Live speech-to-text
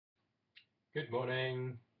Good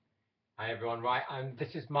morning. Hi everyone. Right, and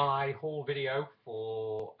this is my haul video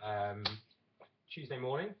for Tuesday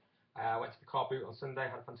morning. I went to the car boot on Sunday,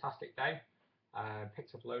 had a fantastic day.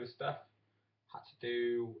 Picked up a load of stuff. Had to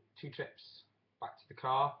do 2 trips back to the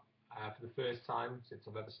car for the first time since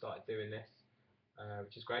I've ever started doing this,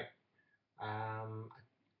 which is great. I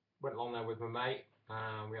went along there with my mate.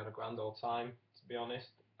 We had a grand old time, to be honest.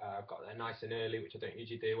 Got there nice and early, which I don't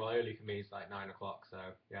usually do. Well, early for me is like 9 o'clock, so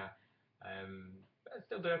yeah. But I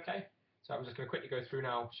still do okay. So I'm just going to quickly go through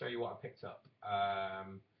now, show you what I picked up.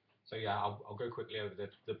 So yeah, I'll go quickly over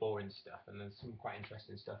the boring stuff, and there's some quite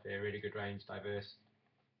interesting stuff here. Really good range, diverse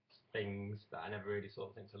things that I never really sort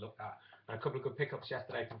of think to look at, and a couple of good pickups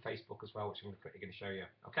yesterday from Facebook as well, which I'm quickly going to show you.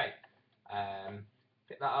 Okay,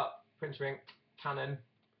 pick that up. Prince Ring, Canon.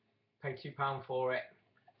 Paid £2 for it,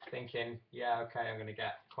 thinking, yeah, okay, I'm going to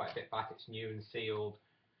get quite a bit back. It's new and sealed.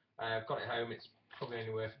 Got it home. It's probably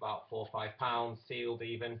only worth about £4 or £5, sealed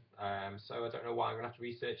even. So I don't know why. I'm going to have to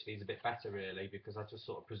research these a bit better, really, because I just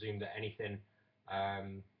sort of presumed that anything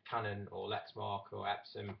Canon or Lexmark or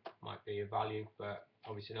Epson might be of value, but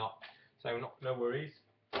obviously not. So no worries.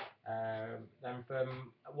 Then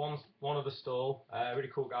from one other stall, really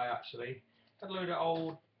cool guy actually. Had a load of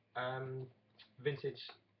old vintage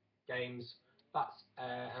games. That's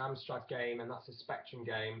an Amstrad game and that's a Spectrum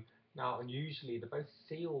game. Now, unusually, they're both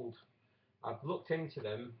sealed. I've looked into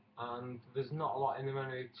them and there's not a lot in them,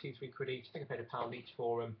 only 2-3 quid each. I think I paid £1 each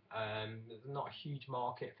for them. There's not a huge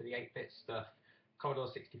market for the 8-bit stuff. Commodore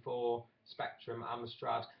 64, Spectrum,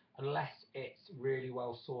 Amstrad, unless it's really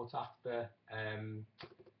well sought after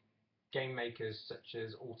game makers such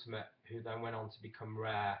as Ultimate, who then went on to become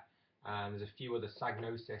Rare. And there's a few other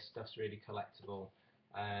Psygnosis stuff's really collectible.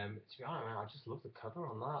 To be honest, I just love the cover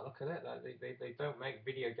on that. Look at it. They don't make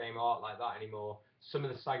video game art like that anymore. Some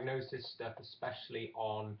of the Psygnosis stuff, especially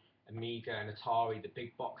on Amiga and Atari, the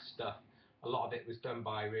big box stuff, a lot of it was done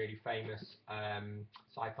by really famous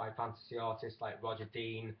sci-fi fantasy artists like Roger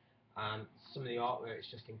Dean, and some of the artwork is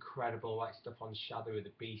just incredible, like stuff on Shadow of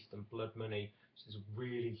the Beast and Blood Money. So there's a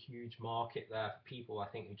really huge market there for people, I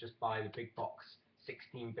think, who just buy the big box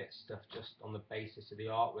 16-bit stuff just on the basis of the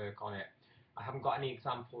artwork on it. I haven't got any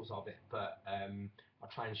examples of it, but I'll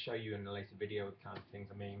try and show you in a later video the kind of things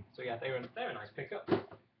I mean. So yeah, they're a nice pickup.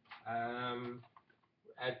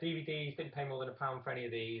 DVDs, didn't pay more than £1 for any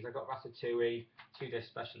of these. I got Ratatouille, 2-disc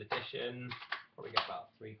special edition. Probably get about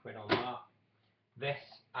 £3 on that. This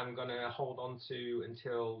I'm going to hold on to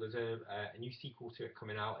until there's a new sequel to it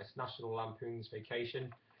coming out. It's National Lampoon's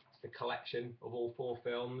Vacation. It's the collection of all 4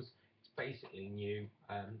 films. It's basically new.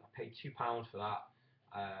 I paid £2 for that.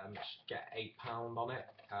 Should get £8 on it.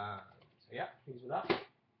 So yeah, pleased with that.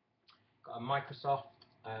 Got a Microsoft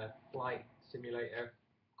Flight Simulator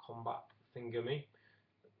Combat Thingamy.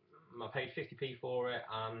 I paid 50p for it,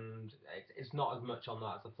 and it's not as much on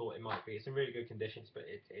that as I thought it might be. It's in really good condition, but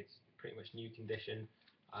it's pretty much new condition.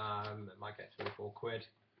 It might get 3 or 4 quid.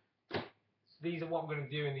 So these are what I'm going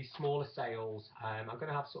to do in these smaller sales. I'm going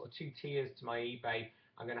to have sort of 2 tiers to my eBay.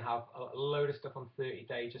 I'm going to have a load of stuff on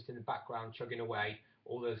 30-day just in the background chugging away.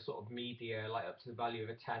 All the sort of media, like up to the value of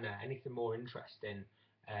a tenner. Anything more interesting,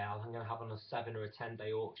 I'm going to have on a 7 or a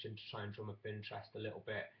 10-day auction to try and drum up interest a little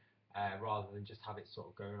bit. Rather than just have it sort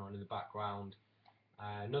of going on in the background.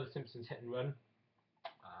 Another Simpsons Hit and Run.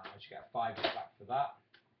 I should get a £5 back for that.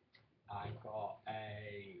 I got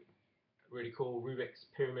a really cool Rubik's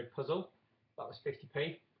Pyramid Puzzle. That was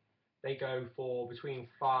 50p. They go for between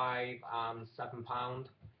 £5 and £7.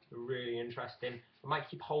 Really interesting. I might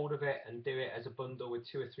keep hold of it and do it as a bundle with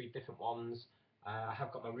 2 or 3 different ones. I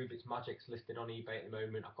have got my Rubik's Magics listed on eBay at the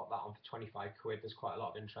moment. I've got that on for 25 quid. There's quite a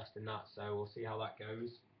lot of interest in that, so we'll see how that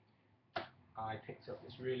goes. I picked up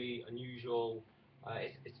this really unusual,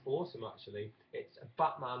 it's awesome actually, it's a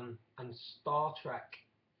Batman and Star Trek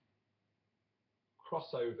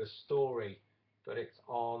crossover story, but it's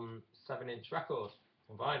on 7-inch record,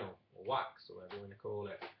 on vinyl, or wax, or whatever you want to call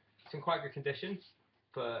it. It's in quite good condition,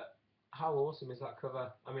 but how awesome is that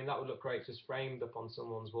cover? I mean, that would look great just framed up on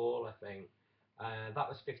someone's wall, I think. That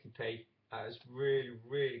was 50p. It's really,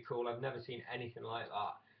 really cool. I've never seen anything like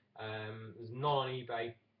that. There's none on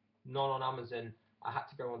eBay, none on Amazon. I had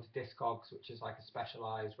to go onto Discogs, which is like a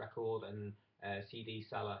specialised record and CD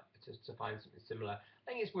seller, to find something similar.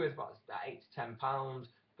 I think it's worth about £8 to £10,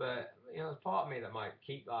 but you know, there's part of me that might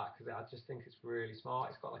keep that because I just think it's really smart.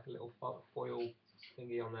 It's got like a little foil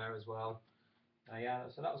thingy on there as well. Yeah,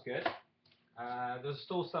 so that was good. There's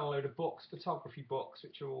still a load of books, photography books,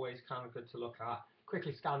 which are always kind of good to look at.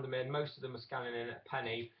 Quickly scanned them in. Most of them are scanning in at a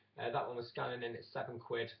penny. That one was scanning in at 7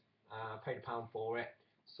 quid. Paid £1 for it.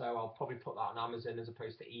 So I'll probably put that on Amazon as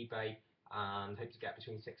opposed to eBay. and hope to get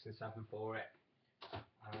between 6 and 7 for it.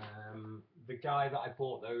 The guy that I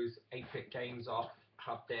bought those 8-bit games off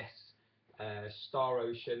had this Star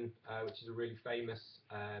Ocean, which is a really famous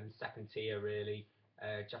second tier, really,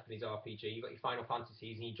 Japanese RPG. You've got your Final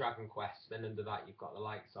Fantasies and your Dragon Quest, then under that you've got the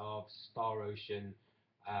likes of Star Ocean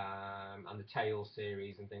and the Tales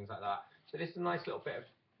series and things like that. So this is a nice little bit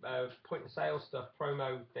of point of sale stuff,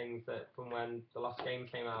 promo things that from when the last game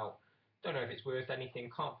came out. Don't know if it's worth anything,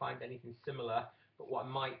 can't find anything similar, but what I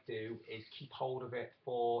might do is keep hold of it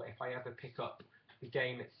for if I ever pick up the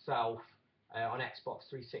game itself on Xbox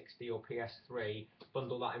 360 or PS3,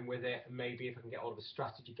 bundle that in with it, and maybe if I can get hold of a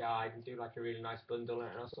strategy guide and do like a really nice bundle,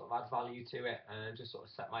 and I'll sort of add value to it and just sort of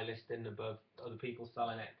set my listing above other people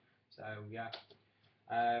selling it. So yeah.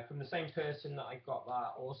 From the same person that I got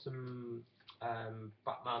that awesome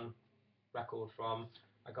Batman record from,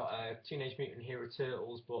 I got a Teenage Mutant Hero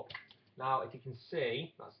Turtles book. Now, if you can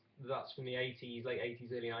see, that's from the 80s, late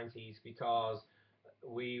 80s, early 90s, because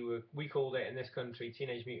we called it in this country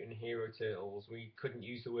Teenage Mutant Hero Turtles. We couldn't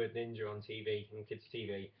use the word ninja on TV, on kids'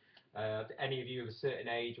 TV. Any of you of a certain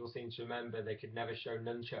age will seem to remember they could never show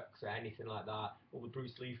nunchucks or anything like that. All the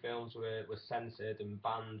Bruce Lee films were censored and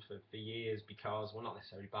banned for years because, well, not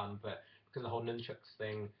necessarily banned, but because of the whole nunchucks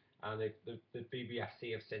thing. The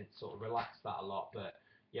BBFC have since sort of relaxed that a lot, but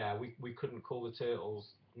yeah, we couldn't call the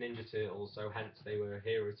turtles Ninja Turtles, so hence they were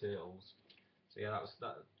Hero Turtles. So yeah, that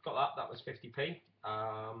was 50p.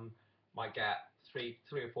 Might get three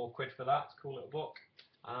or 4 quid for that. It's a cool little book,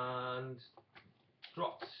 and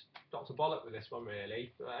dropped a bollock with this one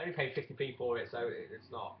really. I only paid 50p for it, so it's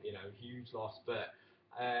not, you know, a huge loss. But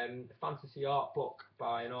a fantasy art book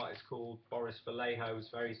by an artist called Boris Vallejo, is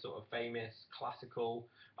very sort of famous, classical.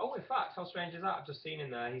 Oh, in fact, how strange is that? I've just seen in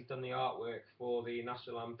there he's done the artwork for the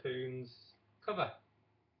National Lampoon's cover,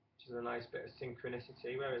 which is a nice bit of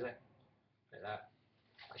synchronicity. Where is it? Like that.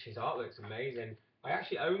 Actually, his artwork's amazing. I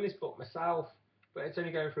actually own this book myself, but it's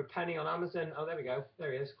only going for a penny on Amazon. Oh, there we go.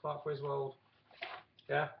 There he is, Clark Griswold.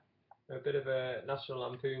 Yeah, a bit of a National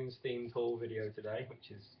Lampoon's themed haul video today,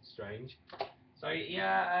 which is strange. So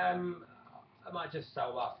yeah, I might just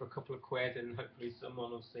sell that for a couple of quid, and hopefully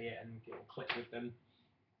someone will see it and it'll click with them.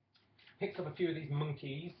 Picked up a few of these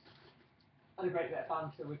monkeys. Had a great bit of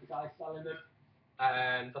banter with the guy selling them.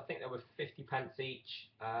 And I think they were 50p each.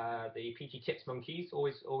 The PG Tips monkeys,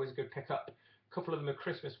 always a good pickup. A couple of them are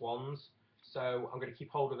Christmas ones, so I'm going to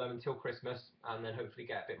keep hold of them until Christmas, and then hopefully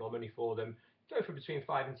get a bit more money for them. Go for between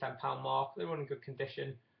 £5 and £10 mark. They're all in good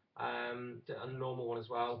condition. And a normal one as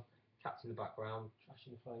well. Cat's in the background,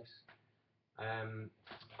 trashing the place.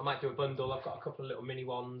 I might do a bundle. I've got a couple of little mini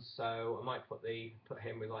ones, so I might put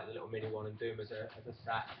him with like the little mini one and do him as a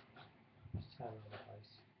set. Just turn around the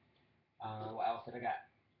place. What else did I get?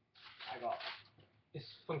 I got this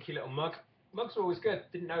funky little mug. Mugs are always good.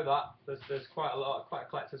 Didn't know that. There's quite a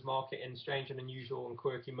collector's market in strange and unusual and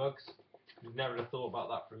quirky mugs. Never have thought about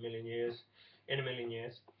that for a million years. In a million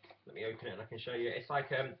years. Let me open it and I can show you. It's like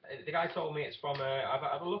the guy told me it's from I've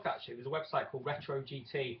had a look actually. There's a website called Retro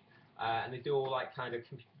GT, and they do all like kind of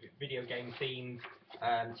video game themed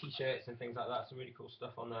t-shirts and things like that. Some really cool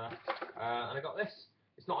stuff on there. And I got this.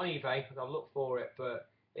 It's not on eBay. I've got to look for it, but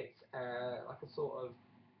it's like a sort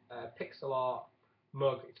of pixel art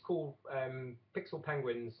mug. It's called Pixel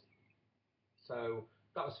Penguins. So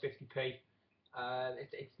that was 50p.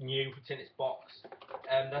 It's new. It's in its box.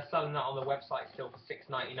 They're selling that on the website still for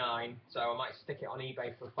 £6.99. So I might stick it on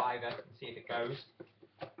eBay for a £5 and see if it goes.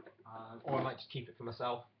 Or I might just keep it for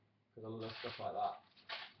myself because I love stuff like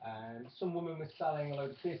that. Some woman was selling a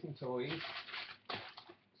load of Disney toys.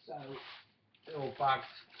 So they're all bagged.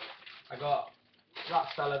 I got that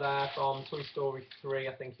fella there from Toy Story 3,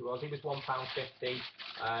 I think he was. He was £1.50.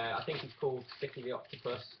 I think he's called Sticky the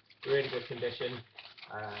Octopus. Really good condition.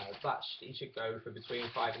 He should go for between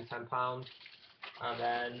 £5 and £10. And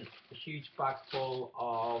then a huge bag full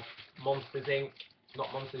of Monsters Inc.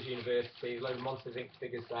 Not Monsters University. A load of Monsters Inc.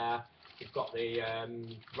 figures there. We've got the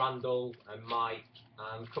Randall and Mike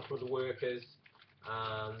and a couple of the workers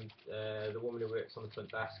and the woman who works on the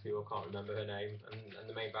front desk, who I can't remember her name, and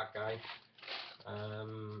the main bad guy.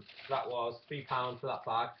 That was £3 for that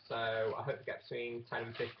bag, so I hope to get between 10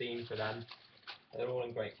 and 15 for them. They're all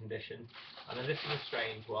in great condition. And then this is a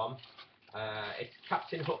strange one. It's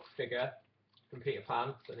Captain Hook figure from Peter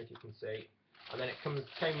Pan, don't know if you can see. And then it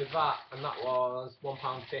came with that, and that was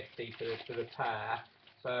 £1.50 for the pair.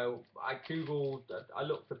 So I googled, I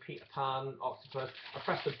looked for Peter Pan octopus. I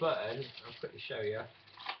pressed the button. I'll quickly show you.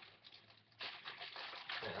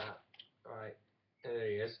 Right, there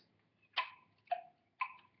he is.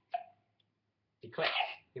 He clicks.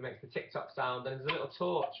 he makes the tick-tock sound, and there's a little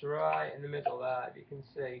torch right in the middle there, if you can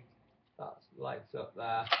see. That lights up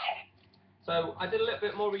there. So I did a little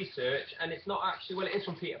bit more research, and it's not actually, well, it is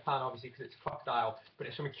from Peter Pan, obviously, because it's a crocodile, but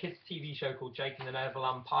it's from a kids' TV show called Jake and the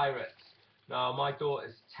Neverland Pirates. Now, my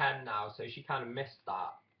daughter's 10 now, so she kind of missed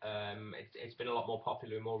that. It's been a lot more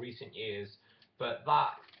popular in more recent years, but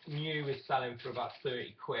that new is selling for about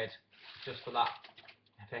 30 quid just for that,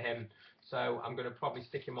 for him. So I'm going to probably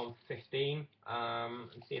stick him on for 15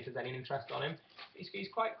 and see if there's any interest on him. He's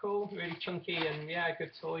quite cool, really chunky, and yeah,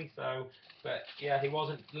 good toy. So, but yeah, he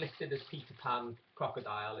wasn't listed as Peter Pan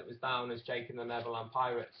crocodile. It was down as Jake and the Neverland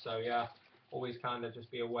Pirates. So yeah, always kind of just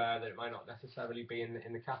be aware that it might not necessarily be in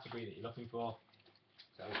the category that you're looking for.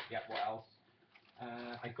 So yeah, what else?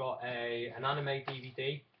 I got an anime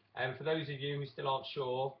DVD. For those of you who still aren't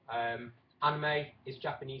sure, anime is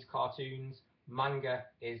Japanese cartoons, manga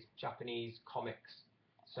is Japanese comics.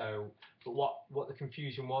 So, but what the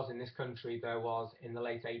confusion was in this country, there was in the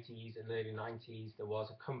late 80s and early 90s, there was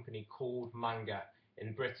a company called Manga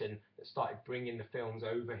in Britain that started bringing the films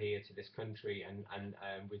over here to this country and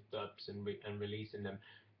with dubs and releasing them.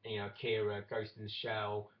 You know, Akira, Ghost in the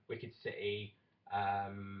Shell, Wicked City.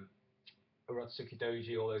 Urotsuki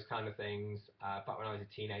Doji, all those kind of things. Back when I was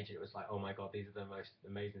a teenager, it was like, oh my god, these are the most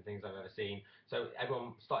amazing things I've ever seen. So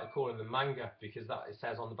everyone started calling them manga because that it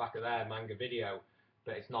says on the back of their manga video,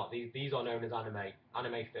 but it's not. These are known as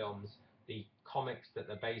anime films. The comics that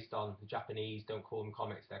they're based on, the Japanese don't call them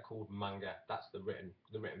comics; they're called manga. That's the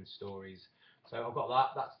written stories. So I've got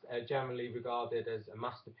that. That's generally regarded as a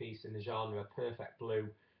masterpiece in the genre. Perfect Blue.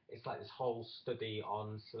 It's like this whole study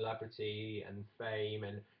on celebrity and fame,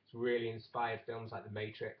 and it's really inspired films like The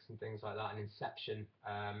Matrix and things like that, and Inception.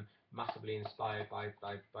 Massively inspired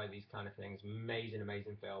by these kind of things.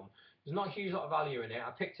 Amazing film. There's not a huge lot of value in it.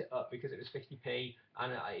 I picked it up because it was 50p,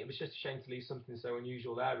 and it was just a shame to leave something so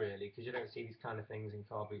unusual there, really, because you don't see these kind of things in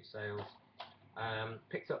car boot sales.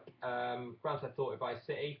 Picked up Grand Theft Auto Vice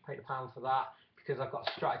City, paid £1 for that, because I've got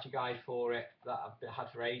a strategy guide for it that I've had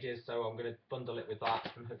for ages, so I'm going to bundle it with that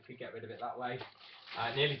and hopefully get rid of it that way.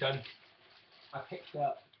 Nearly done. I picked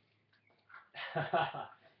up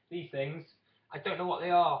these things. I don't know what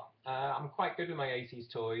they are. I'm quite good with my 80s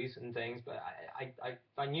toys and things, but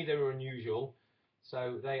I knew they were unusual.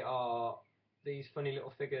 So they are these funny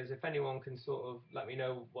little figures. If anyone can sort of let me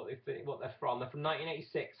know what they're from. They're from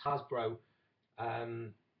 1986, Hasbro.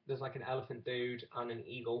 There's like an elephant dude and an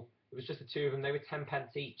eagle. It was just the two of them. They were 10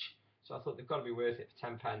 pence each. So I thought they've got to be worth it for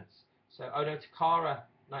 10 pence. So, oh no, Takara,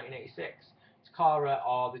 1986. Takara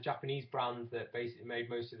are the Japanese brand that basically made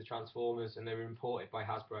most of the Transformers, and they were imported by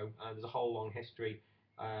Hasbro. There's a whole long history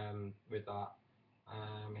with that.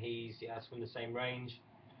 He's from the same range.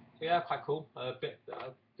 So yeah, quite cool. I'll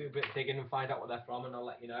do a bit of digging and find out what they're from, and I'll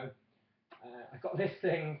let you know. I got this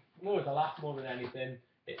thing more as a laugh more than anything.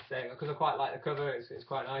 It's because I quite like the cover. It's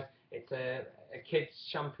quite nice. It's a kid's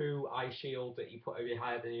shampoo eye shield that you put over your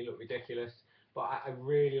head and you look ridiculous. But I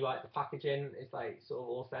really like the packaging. It's like sort of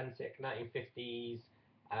authentic 1950s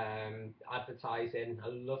advertising. I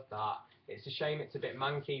love that. It's a shame it's a bit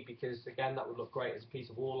manky because again that would look great as a piece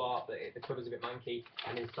of wall art, but the cover's a bit manky,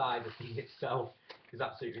 and inside the thing itself is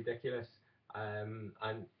absolutely ridiculous. And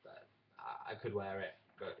I could wear it.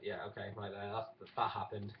 But yeah, okay, right there, that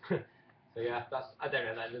happened. So yeah, I don't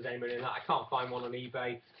know that there's any money in that. I can't find one on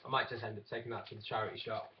eBay. I might just end up taking that to the charity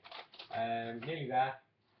shop. Nearly there.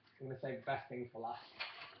 I'm going to save the best thing for last.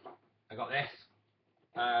 I got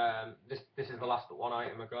this. This is the last but one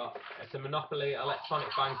item I got. It's a Monopoly electronic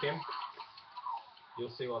banking.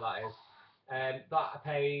 You'll see what that is. That I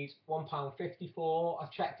paid £1.50 for.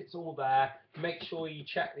 I've checked it's all there. Make sure you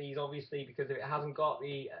check these, obviously, because if it hasn't got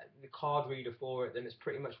the card reader for it, then it's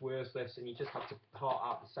pretty much worthless, and you just have to part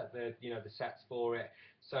out the sets for it.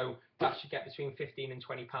 So that should get between £15 and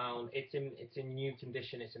 £20. It's in new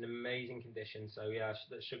condition. It's in amazing condition. So yeah,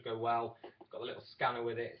 that should go well. It's got a little scanner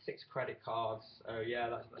with it. 6 credit cards. So yeah,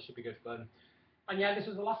 that should be good fun. And yeah, this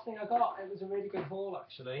was the last thing I got. It was a really good haul,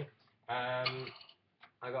 actually. I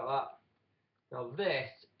got that. Now this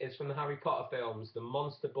is from the Harry Potter films, the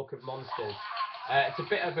Monster Book of Monsters. It's a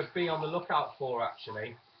bit of a be on the lookout for,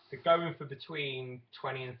 actually. They're going for between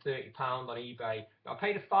 £20 and £30 on eBay. Now, I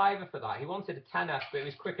paid a £5 for that. He wanted a tenner, but it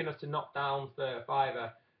was quick enough to knock down for a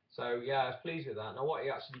 £5. So yeah, I was pleased with that. Now what he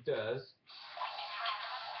actually does,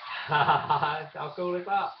 how cool is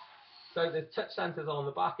that? So the touch sensors on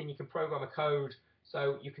the back, and you can program a code.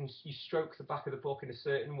 So you stroke the back of the book in a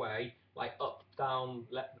certain way, like up, down,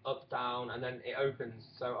 left, up, down, and then it opens.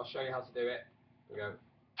 So I'll show you how to do it. Here we go.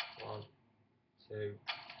 1, 2,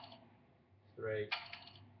 3,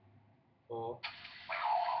 4.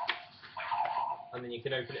 and then you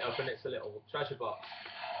can open it up and it's a little treasure box.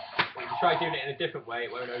 But if you try doing it in a different way,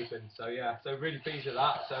 it won't open. So yeah, so really pleased with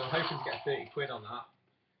that. So I'm hoping to get 30 quid on that.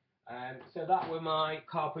 So that were my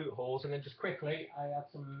car boot hauls, and then just quickly, I had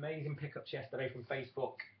some amazing pickups yesterday from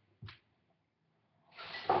Facebook.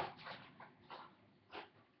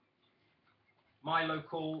 My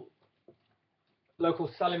local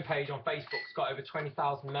selling page on Facebook's got over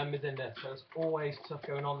 20,000 members in there, so there's always stuff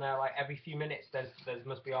going on there. Like every few minutes, there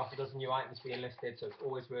must be half a dozen new items being listed, so it's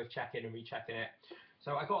always worth checking and rechecking it.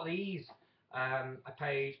 So I got these. I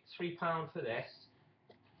paid £3 for this.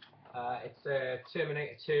 It's a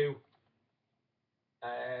Terminator 2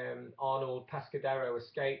 Arnold Pescadero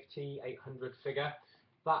Escape T800 figure.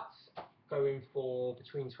 That's going for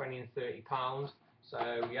between £20 and £30. So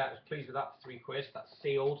yeah, I was pleased with that for £3. That's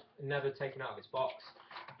sealed, never taken out of its box.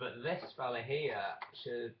 But this fella here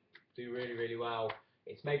should do really, really well.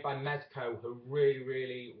 It's made by Mezco, a really,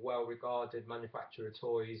 really well-regarded manufacturer of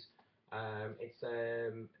toys. It's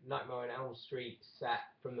a Nightmare on Elm Street set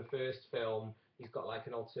from the first film. He's got like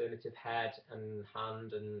an alternative head and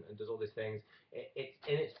hand and does all these things. It's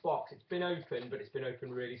in its box. It's been opened, but it's been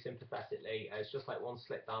opened really sympathetically. It's just like one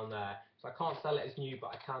slit down there. So I can't sell it as new,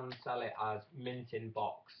 but I can sell it as mint in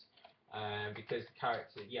box. Because the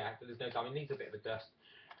character, yeah, there's no damage. It needs a bit of a dust.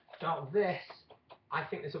 Now this, I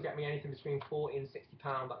think this will get me anything between £40 and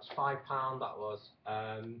 £60. That's £5 that was.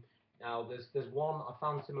 Now there's one, I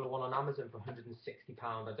found a similar one on Amazon for £160.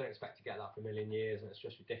 I don't expect to get that for a million years, and it's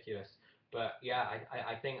just ridiculous. But yeah,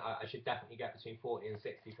 I think I should definitely get between 40 and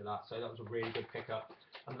 60 for that. So that was a really good pickup.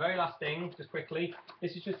 And the very last thing, just quickly,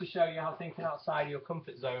 this is just to show you how thinking outside of your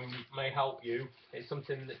comfort zone may help you. It's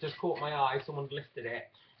something that just caught my eye. Someone lifted it,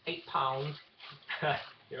 £8.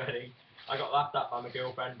 You ready? I got laughed at by my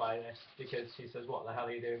girlfriend buying this because she says, "What the hell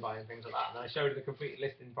are you doing buying things like that?" And I showed her the complete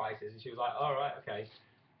listing prices, and she was like, "All right, okay."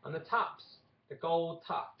 And the taps, the gold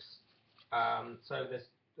taps. So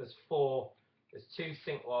there's four. There's 2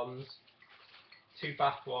 sink ones, 2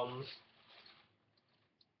 bath ones,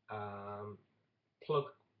 plug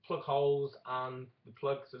holes, and the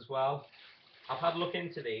plugs as well. I've had a look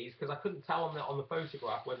into these because I couldn't tell on the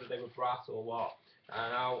photograph whether they were brass or what.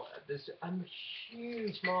 Now there's a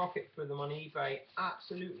huge market for them on eBay.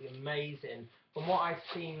 Absolutely amazing. From what I've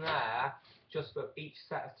seen there, just for each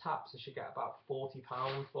set of taps, I should get about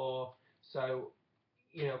 £40 for. So,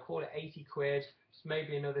 you know, call it 80 quid,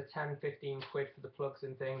 maybe another 10, 15 quid for the plugs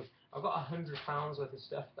and things. I've got £100 worth of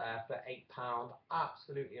stuff there for £8.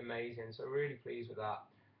 Absolutely amazing. So really pleased with that.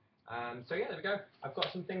 So yeah, there we go. I've got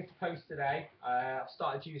some things to post today. I've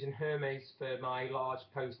started using Hermes for my large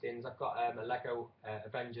postings. I've got a Lego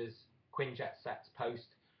Avengers Quinjet set to post,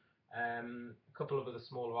 a couple of other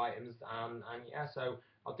smaller items, and yeah, so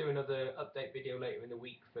I'll do another update video later in the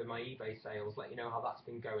week for my eBay sales, let you know how that's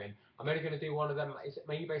been going. I'm only going to do one of them.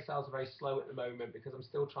 My eBay sales are very slow at the moment because I'm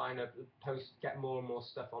still trying to get more and more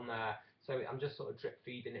stuff on there. So I'm just sort of drip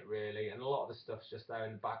feeding it really, and a lot of the stuff's just there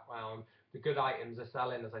in the background. The good items are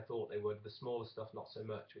selling as I thought they would. The smaller stuff not so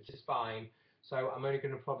much, which is fine. So I'm only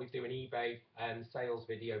going to probably do an eBay sales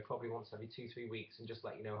video probably once every 2-3 weeks and just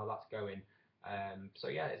let you know how that's going. So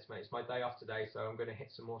yeah, it's my day off today, so I'm going to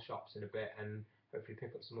hit some more shops in a bit and hopefully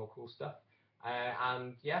pick up some more cool stuff.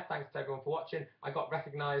 And yeah, thanks to everyone for watching. I got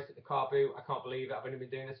recognised at the car boot. I can't believe it. I've only been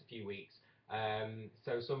doing this a few weeks.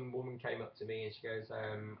 So some woman came up to me and she goes,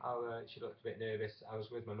 she looked a bit nervous. I was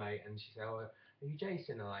with my mate and she said, "Oh, are you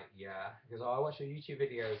Jason?" I'm like, "Yeah." She goes, "Oh, I watch your YouTube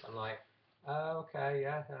videos." I'm like, "Oh, okay,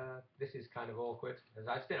 yeah, this is kind of awkward." And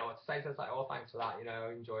I just didn't know what to say, so I was like, "Oh, thanks for that, you know,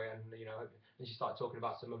 enjoy it," and you know, and she started talking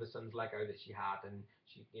about some other son's Lego that she had, and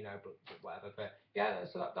she, you know, but whatever. But yeah,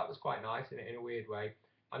 so that was quite nice in a weird way.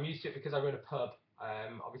 I'm used to it because I run a pub.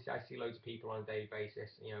 Obviously, I see loads of people on a daily basis.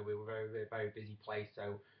 You know, we're a very busy place,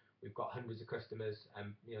 so we've got hundreds of customers,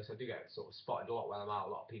 and you know, so I do get sort of spotted a lot when I'm out. A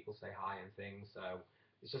lot of people say hi and things, so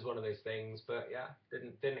it's just one of those things. But yeah,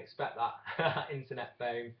 didn't expect that internet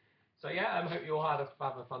fame. So yeah, I hope you all have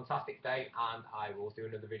a fantastic day, and I will do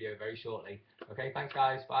another video very shortly. Okay, thanks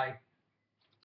guys, bye.